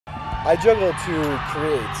I juggle to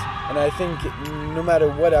create, and I think no matter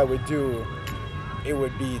what I would do, it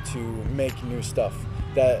would be to make new stuff.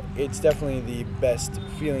 That it's definitely the best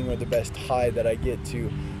feeling or the best high that I get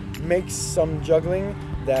to make some juggling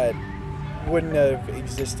that wouldn't have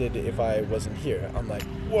existed if I wasn't here. I'm like,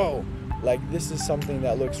 whoa, like this is something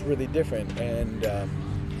that looks really different, and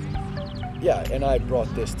yeah, and I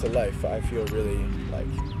brought this to life. I feel really like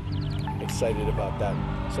excited about that.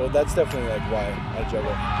 So that's definitely like why I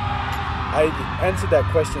juggle. I answered that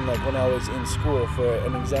question like when I was in school for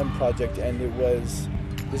an exam project, and it was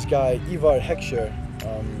this guy Ivar Heckscher,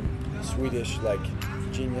 Swedish like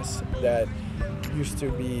genius that used to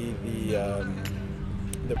be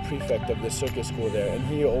the prefect of the circus school there, and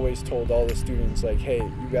he always told all the students like, hey,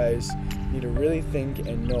 you guys need to really think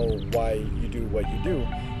and know why you do what you do,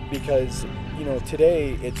 because you know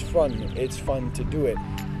today it's fun to do it,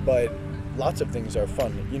 but lots of things are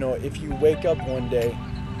fun. You know, if you wake up one day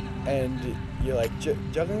and you're like,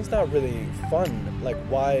 juggling's not really fun, like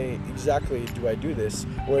why exactly do I do this?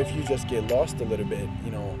 Or if you just get lost a little bit,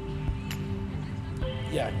 you know,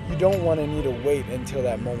 yeah, you don't want to need to wait until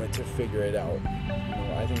that moment to figure it out. You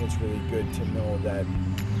know, I think it's really good to know that,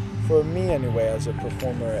 for me anyway, as a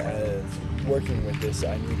performer, as working with this,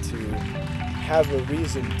 I need to have a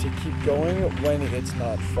reason to keep going when it's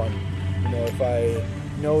not fun. You know, if I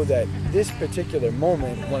know that this particular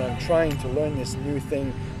moment when I'm trying to learn this new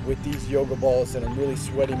thing with these yoga balls and I'm really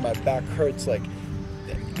sweating, my back hurts, like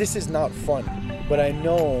this is not fun, but I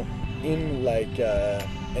know in like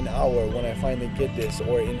an hour when I finally get this,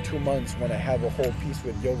 or in 2 months when I have a whole piece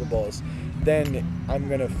with yoga balls, then I'm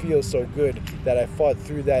gonna feel so good that I fought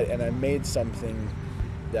through that and I made something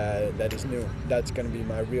that is new. That's gonna be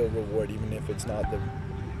my real reward, even if it's not the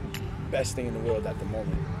best thing in the world at the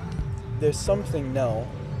moment. There's something now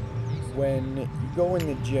when you go in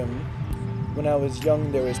the gym. When I was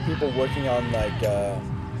young, there was people working on like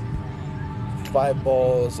 5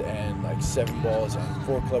 balls and like 7 balls and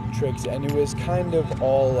 4 club tricks, and it was kind of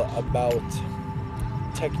all about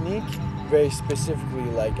technique, very specifically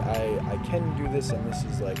like I can do this and this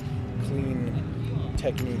is like clean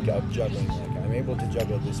technique of juggling, like I'm able to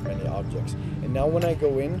juggle this many objects. And now when I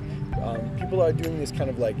go in, people are doing this kind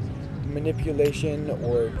of like manipulation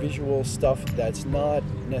or visual stuff that's not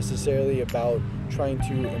necessarily about trying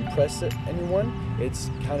to impress anyone. It's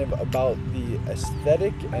kind of about the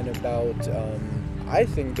aesthetic and about I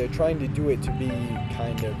think they're trying to do it to be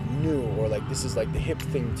kind of new, or like this is like the hip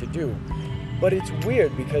thing to do. But it's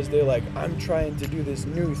weird because they're like, I'm trying to do this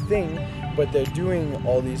new thing, but they're doing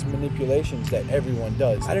all these manipulations that everyone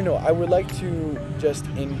does. I don't know, I would like to just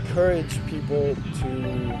encourage people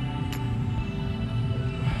to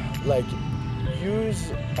like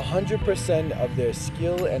use 100% of their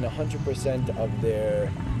skill and 100% of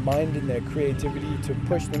their mind and their creativity to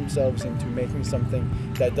push themselves into making something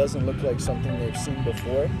that doesn't look like something they've seen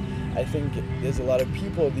before. I think there's a lot of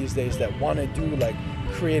people these days that want to do like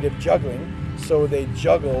creative juggling, so they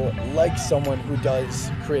juggle like someone who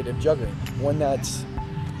does creative juggling, when that's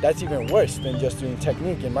even worse than just doing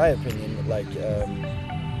technique, in my opinion. Like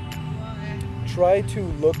try to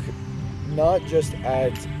look not just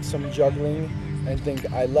at some juggling and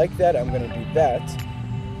think, I like that, I'm going to do that.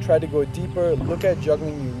 Try to go deeper, look at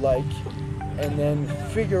juggling you like, and then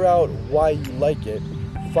figure out why you like it.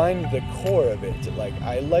 Find the core of it. Like,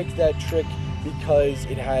 I like that trick because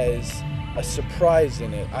it has a surprise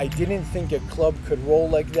in it. I didn't think a club could roll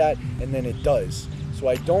like that, and then it does. So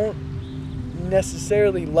I don't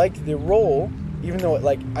necessarily like the roll, even though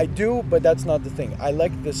like I do, but that's not the thing. I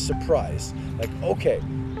like the surprise. Like, okay,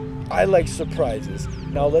 I like surprises.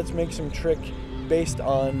 Now let's make some trick based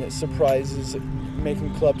on surprises,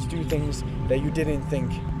 making clubs do things that you didn't think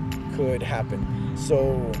could happen.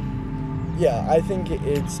 So yeah, I think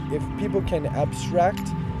it's, if people can abstract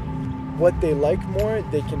what they like more,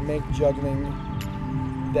 they can make juggling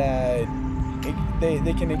that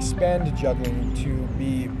they can expand juggling to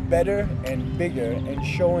be better and bigger and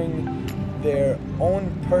showing their own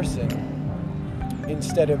person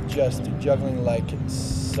instead of just juggling like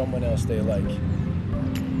someone else they like.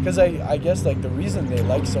 Because I guess like the reason they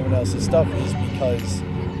like someone else's stuff is because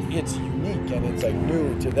it's unique and it's like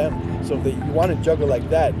new to them. So if you want to juggle like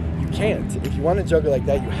that, you can't. If you want to juggle like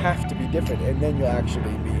that, you have to be different, and then you'll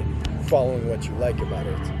actually be following what you like about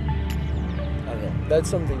it. I don't know. That's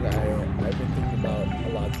something that I've been thinking about a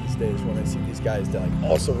lot these days when I see these guys that like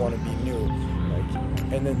also want to be new,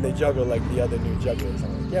 like, and then they juggle like the other new jugglers.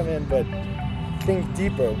 I'm like, yeah, man, but think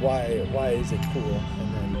deeper. Why is it cool?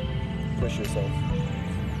 And then push yourself.